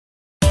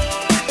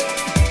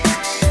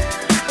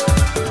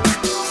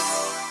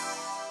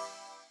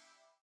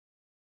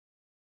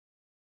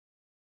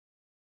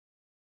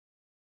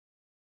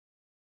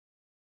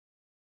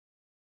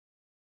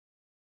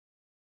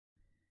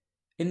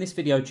In this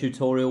video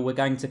tutorial, we're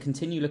going to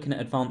continue looking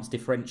at advanced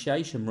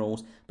differentiation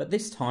rules, but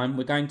this time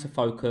we're going to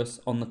focus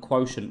on the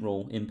quotient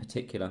rule in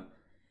particular.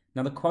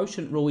 Now, the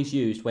quotient rule is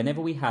used whenever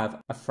we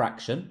have a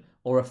fraction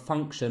or a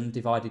function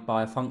divided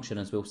by a function,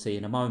 as we'll see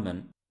in a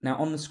moment. Now,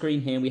 on the screen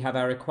here, we have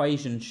our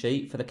equation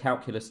sheet for the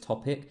calculus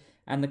topic,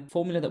 and the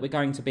formula that we're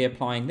going to be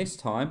applying this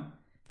time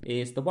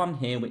is the one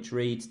here which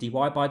reads dy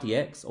by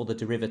dx, or the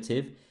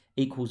derivative,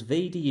 equals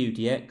v du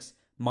dx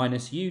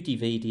minus u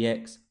dv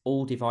dx,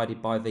 all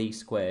divided by v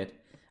squared.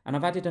 And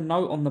I've added a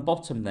note on the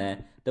bottom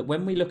there that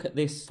when we look at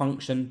this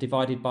function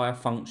divided by a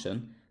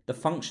function, the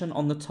function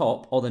on the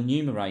top, or the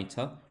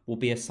numerator, will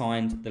be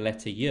assigned the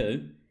letter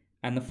u,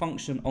 and the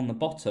function on the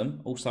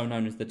bottom, also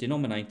known as the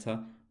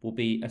denominator, will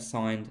be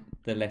assigned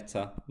the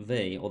letter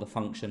v, or the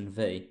function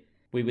v.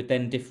 We would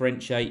then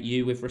differentiate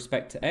u with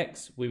respect to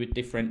x, we would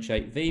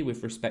differentiate v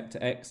with respect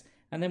to x,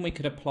 and then we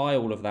could apply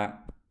all of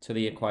that to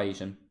the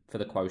equation for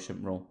the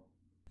quotient rule.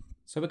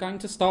 So we're going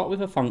to start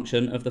with a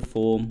function of the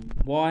form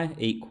y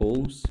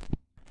equals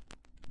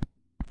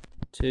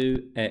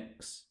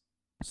 2x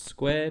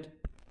squared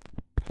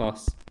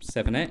plus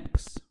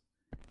 7x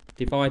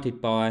divided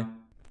by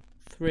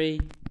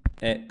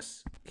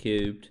 3x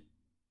cubed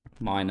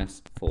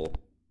minus 4.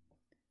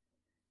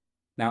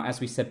 Now, as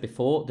we said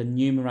before, the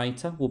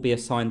numerator will be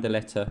assigned the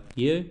letter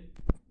u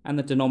and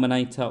the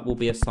denominator will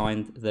be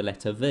assigned the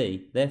letter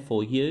v.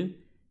 Therefore, u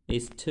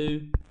is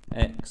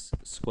 2x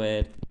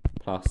squared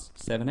plus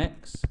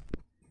 7x,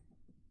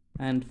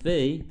 and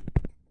v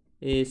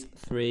is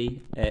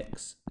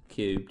 3x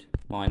cubed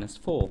minus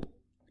 4.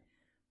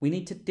 We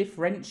need to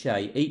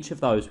differentiate each of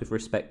those with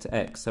respect to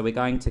x, so we're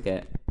going to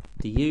get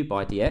du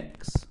by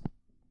dx.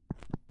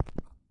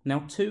 Now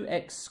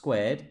 2x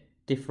squared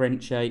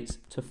differentiates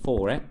to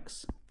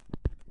 4x,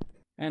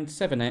 and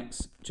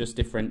 7x just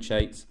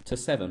differentiates to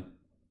 7.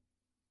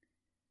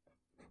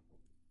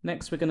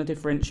 Next we're going to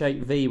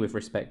differentiate v with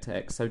respect to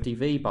x, so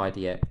dv by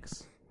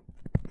dx.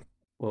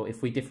 Well,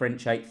 if we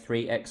differentiate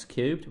 3x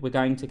cubed, we're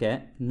going to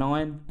get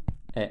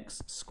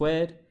 9x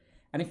squared.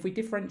 And if we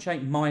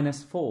differentiate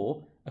minus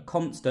 4, a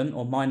constant,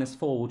 or minus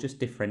 4, will just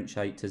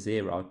differentiate to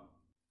 0.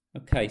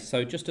 Okay,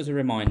 so just as a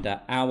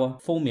reminder, our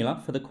formula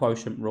for the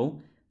quotient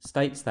rule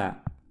states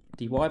that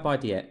dy by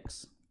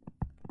dx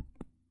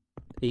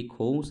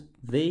equals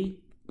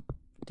v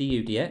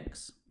du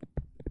dx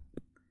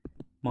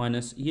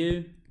minus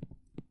u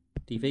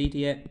dv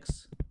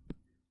dx,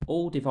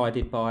 all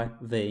divided by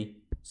v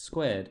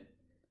squared.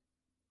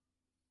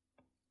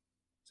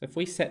 So if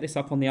we set this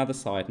up on the other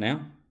side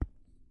now,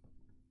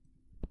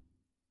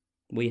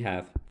 we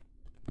have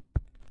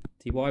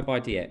dy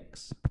by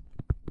dx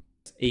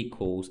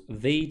equals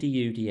v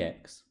du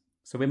dx.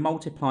 So we're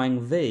multiplying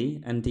v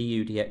and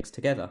du dx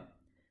together.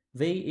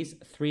 V is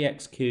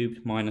 3x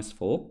cubed minus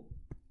 4.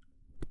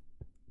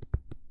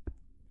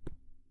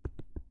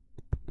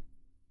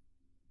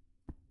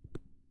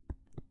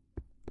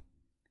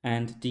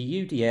 And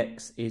du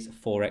dx is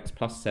 4x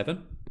plus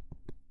 7.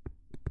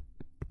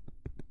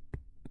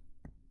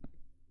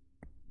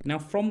 Now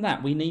from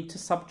that we need to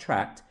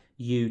subtract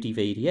u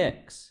dv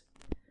dx.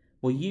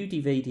 Well, u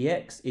dv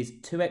dx is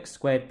 2x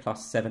squared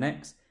plus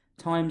 7x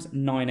times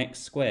 9x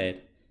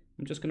squared.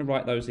 I'm just going to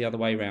write those the other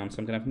way around. So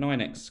I'm going to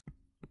have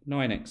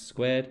 9x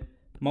squared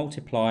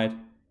multiplied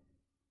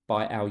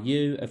by our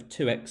u of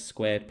 2x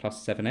squared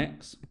plus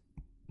 7x.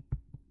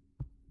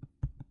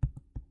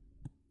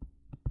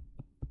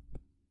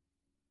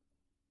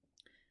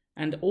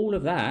 And all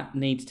of that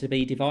needs to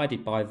be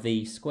divided by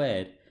v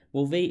squared.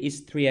 Well, v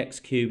is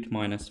 3x cubed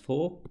minus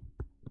 4.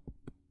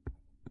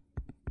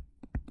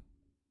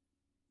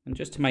 And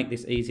just to make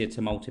this easier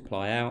to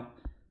multiply out,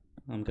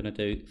 I'm going to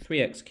do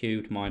 3x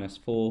cubed minus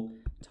 4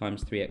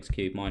 times 3x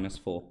cubed minus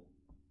 4.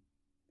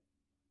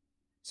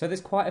 So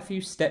there's quite a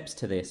few steps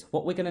to this.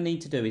 What we're going to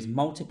need to do is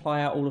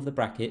multiply out all of the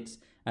brackets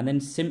and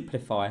then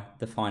simplify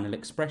the final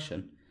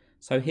expression.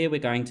 So here we're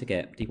going to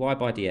get dy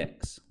by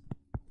dx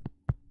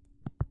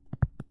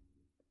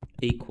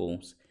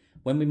equals,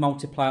 when we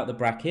multiply out the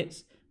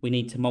brackets, we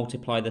need to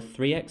multiply the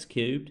 3x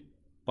cubed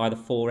by the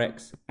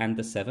 4x and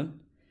the 7.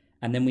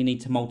 And then we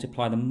need to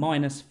multiply the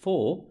minus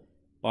 4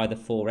 by the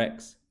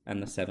 4x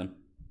and the 7.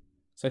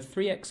 So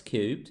 3x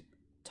cubed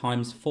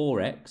times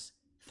 4x,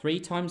 3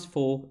 times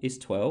 4 is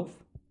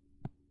 12.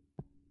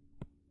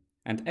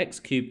 And x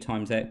cubed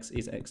times x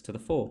is x to the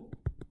 4.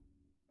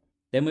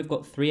 Then we've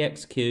got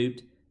 3x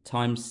cubed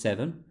times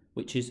 7,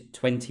 which is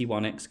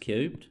 21x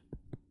cubed.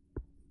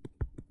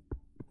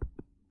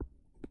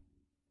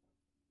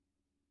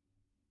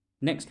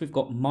 Next we've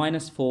got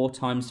minus 4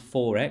 times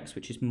 4x,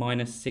 which is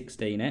minus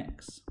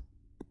 16x.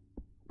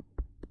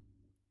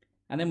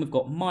 And then we've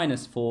got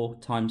minus 4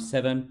 times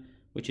 7,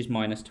 which is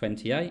minus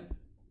 28.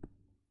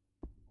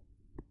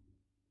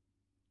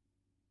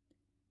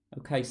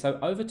 Okay, so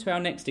over to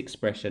our next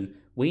expression,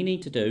 we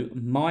need to do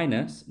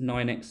minus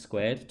 9x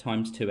squared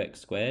times 2x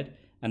squared,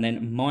 and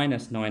then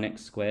minus 9x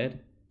squared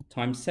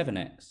times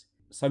 7x.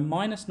 So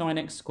minus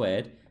 9x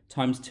squared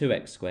times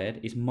 2x squared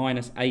is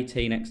minus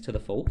 18x to the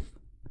 4th.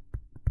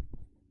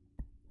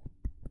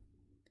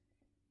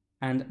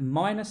 And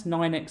minus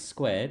 9x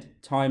squared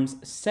times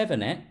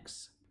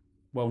 7x,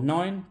 well,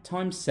 9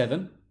 times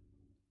 7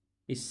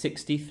 is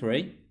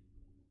 63.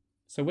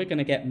 So we're going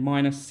to get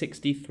minus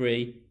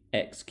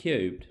 63x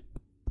cubed.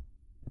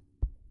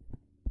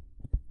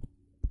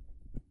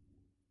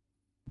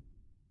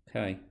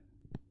 Okay,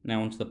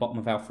 now onto the bottom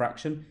of our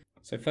fraction.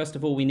 So first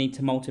of all, we need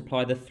to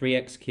multiply the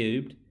 3x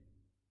cubed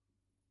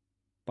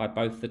by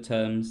both the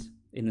terms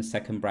in the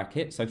second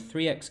bracket. So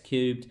 3x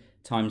cubed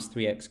times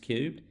 3x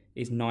cubed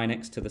is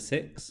 9x to the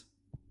 6.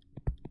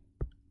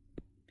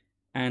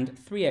 And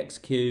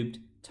 3x cubed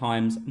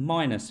times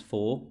minus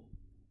 4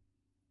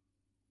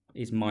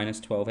 is minus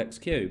 12x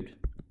cubed.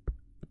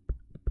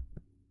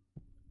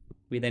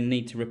 We then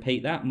need to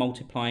repeat that,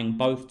 multiplying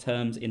both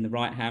terms in the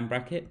right-hand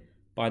bracket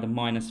by the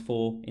minus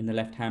 4 in the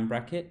left-hand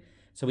bracket.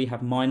 So we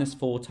have minus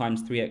 4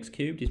 times 3x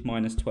cubed is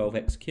minus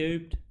 12x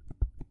cubed.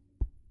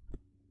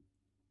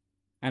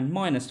 And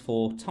minus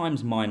 4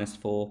 times minus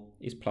 4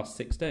 is plus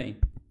 16.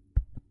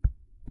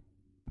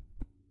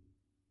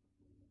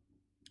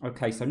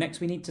 Okay, so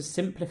next we need to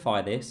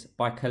simplify this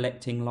by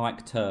collecting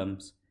like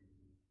terms.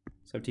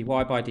 So dy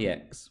by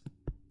dx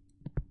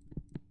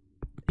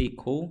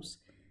equals,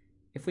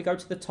 if we go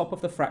to the top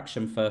of the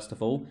fraction first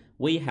of all,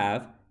 we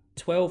have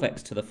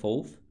 12x to the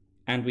fourth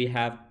and we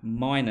have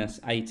minus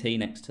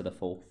 18x to the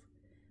fourth.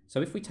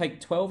 So if we take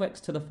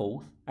 12x to the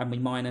fourth and we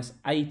minus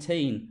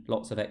 18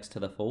 lots of x to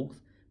the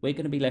fourth, we're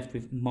going to be left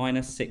with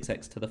minus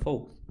 6x to the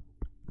fourth.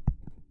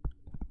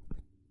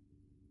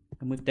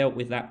 And we've dealt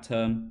with that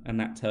term and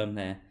that term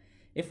there.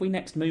 If we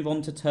next move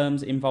on to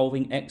terms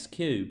involving x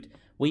cubed,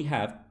 we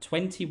have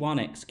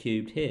 21x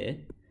cubed here,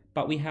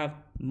 but we have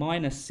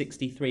minus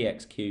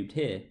 63x cubed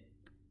here.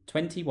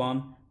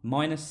 21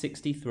 minus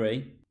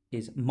 63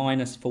 is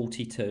minus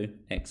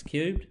 42x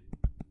cubed.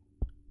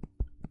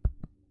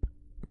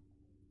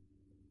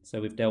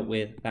 So we've dealt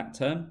with that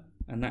term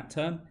and that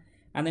term.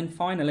 And then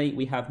finally,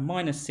 we have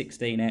minus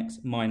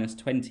 16x minus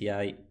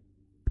 28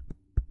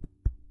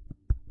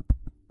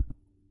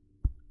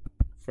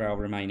 for our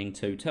remaining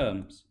two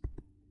terms.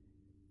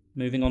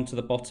 Moving on to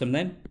the bottom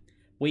then,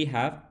 we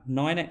have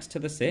 9x to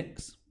the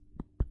 6.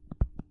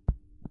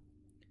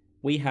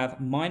 We have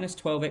minus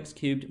 12x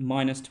cubed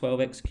minus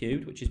 12x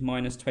cubed, which is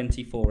minus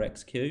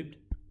 24x cubed,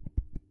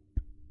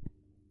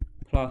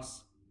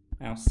 plus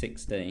our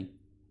 16.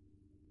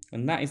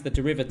 And that is the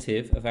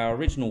derivative of our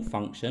original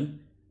function,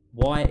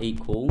 y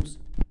equals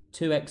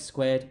 2x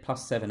squared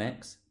plus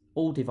 7x,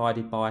 all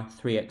divided by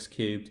 3x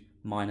cubed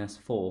minus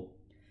 4.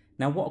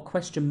 Now what a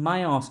question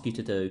may ask you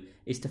to do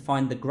is to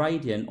find the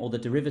gradient or the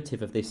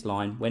derivative of this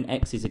line when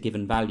x is a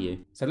given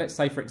value. So let's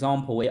say, for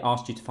example, it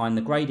asked you to find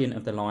the gradient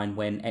of the line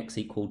when x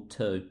equaled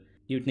 2.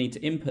 You would need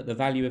to input the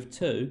value of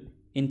 2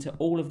 into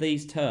all of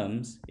these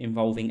terms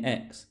involving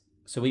x.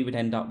 So we would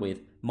end up with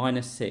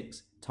minus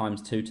 6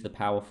 times 2 to the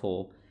power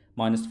 4,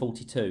 minus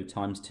 42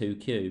 times 2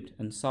 cubed,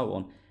 and so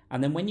on.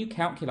 And then when you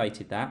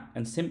calculated that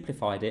and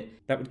simplified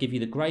it, that would give you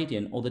the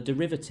gradient or the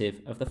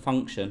derivative of the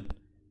function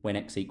when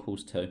x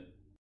equals 2.